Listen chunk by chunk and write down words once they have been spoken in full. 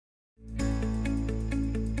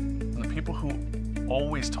people who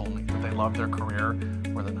always told me that they loved their career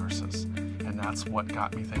were the nurses. And that's what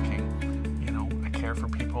got me thinking, you know, I care for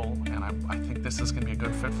people, and I think this is going to be a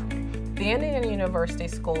good fit for me. The Indiana University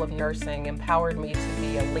School of Nursing empowered me to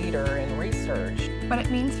be a leader in research. What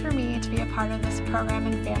it means for me to be a part of this program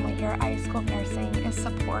and family here at IU School of Nursing is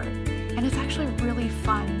support. And it's actually really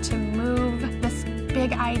fun to move this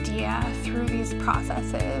big idea through these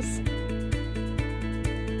processes.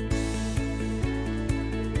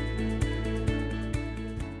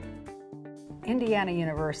 Indiana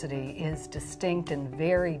University is distinct and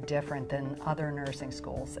very different than other nursing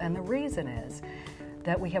schools, and the reason is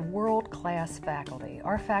that we have world-class faculty.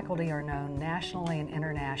 Our faculty are known nationally and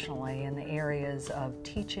internationally in the areas of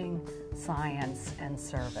teaching, science, and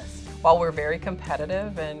service. While we're very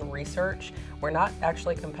competitive in research, we're not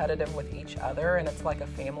actually competitive with each other, and it's like a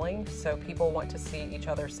family, so people want to see each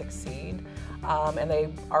other succeed, and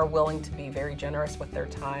they are willing to be very generous with their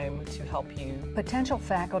time to help you. Potential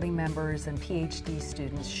faculty members and PhD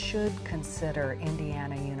students should consider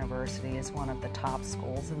Indiana University as one of the top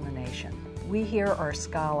schools in the nation. We here are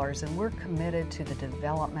scholars, and we're committed to the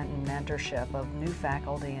development and mentorship of new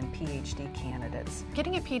faculty and PhD candidates.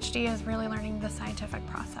 Getting a PhD is really learning the scientific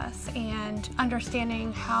process and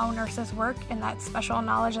understanding how nurses work and that special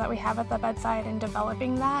knowledge that we have at the bedside and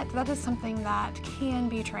developing that. That is something that can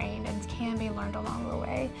be trained and can be learned along the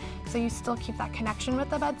way. So you still keep that connection with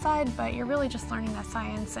the bedside, but you're really just learning that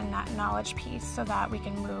science and that knowledge piece so that we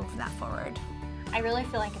can move that forward. I really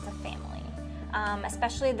feel like it's a family.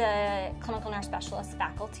 Especially the clinical nurse specialist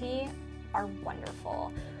faculty are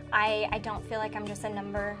wonderful. I don't feel like I'm just a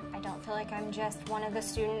number. I don't feel like I'm just one of the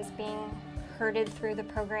students being herded through the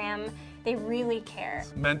program. They really care.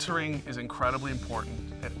 Mentoring is incredibly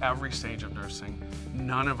important at every stage of nursing.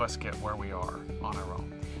 None of us get where we are on our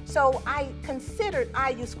own. So I considered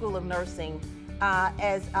IU School of Nursing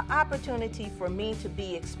as an opportunity for me to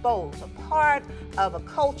be exposed, a part of a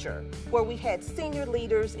culture where we had senior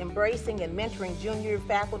leaders embracing and mentoring junior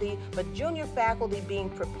faculty, but junior faculty being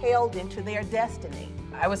propelled into their destiny.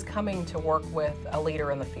 I was coming to work with a leader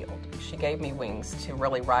in the field. She gave me wings to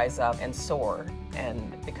really rise up and soar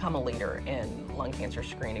and become a leader in lung cancer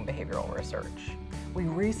screening behavioral research. We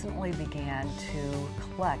recently began to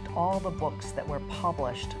collect all the books that were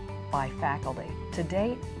published by faculty. To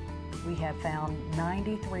date, we have found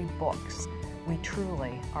 93 books. We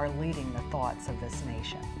truly are leading the thoughts of this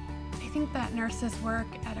nation. I think that nurses work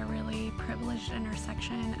at a really privileged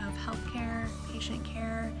intersection of healthcare, patient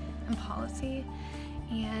care, and policy.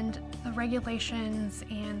 And the regulations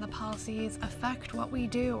and the policies affect what we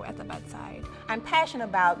do at the bedside. I'm passionate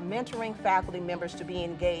about mentoring faculty members to be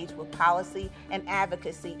engaged with policy and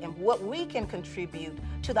advocacy and what we can contribute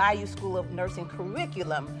to the IU School of Nursing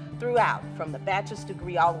curriculum throughout, from the bachelor's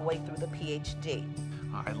degree all the way through the PhD.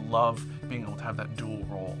 I love being able to have that dual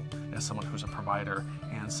role as someone who's a provider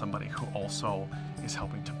and somebody who also is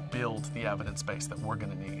helping to build the evidence base that we're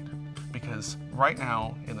going to need. Because right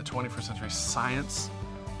now, in the 21st century, science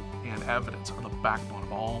and evidence are the backbone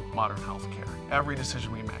of all modern healthcare. Every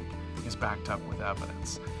decision we make is backed up with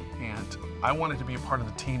evidence. And I wanted to be a part of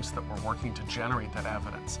the teams that were working to generate that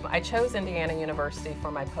evidence. I chose Indiana University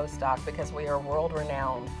for my postdoc because we are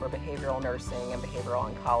world-renowned for behavioral nursing and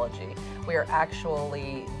behavioral oncology. We are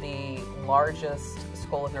actually the largest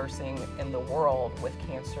school of nursing in the world with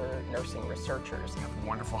cancer nursing researchers. We have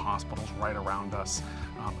wonderful hospitals right around us.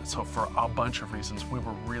 So for a bunch of reasons, we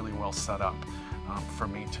were really well set up for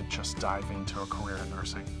me to just dive into a career in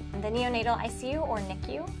nursing. The neonatal ICU, or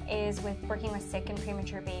NICU, is working with sick and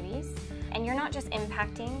premature babies. And you're not just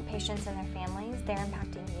impacting patients and their families, they're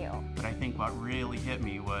impacting you. But I think what really hit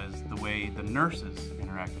me was the way the nurses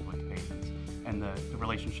interacted with the patients and the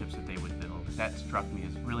relationships that they would build. That struck me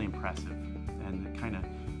as really impressive, and it kind of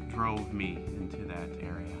drove me into that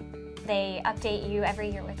area. They update you every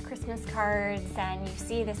year with Christmas cards, and you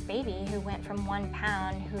see this baby who went from 1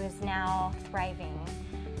 pound who is now thriving.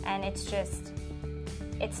 And it's just,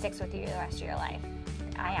 it sticks with you the rest of your life.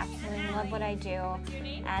 I absolutely love what I do,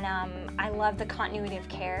 and I love the continuity of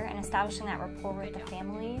care and establishing that rapport with the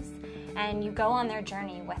families, and you go on their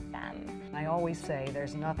journey with them. I always say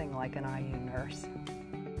there's nothing like an IU nurse.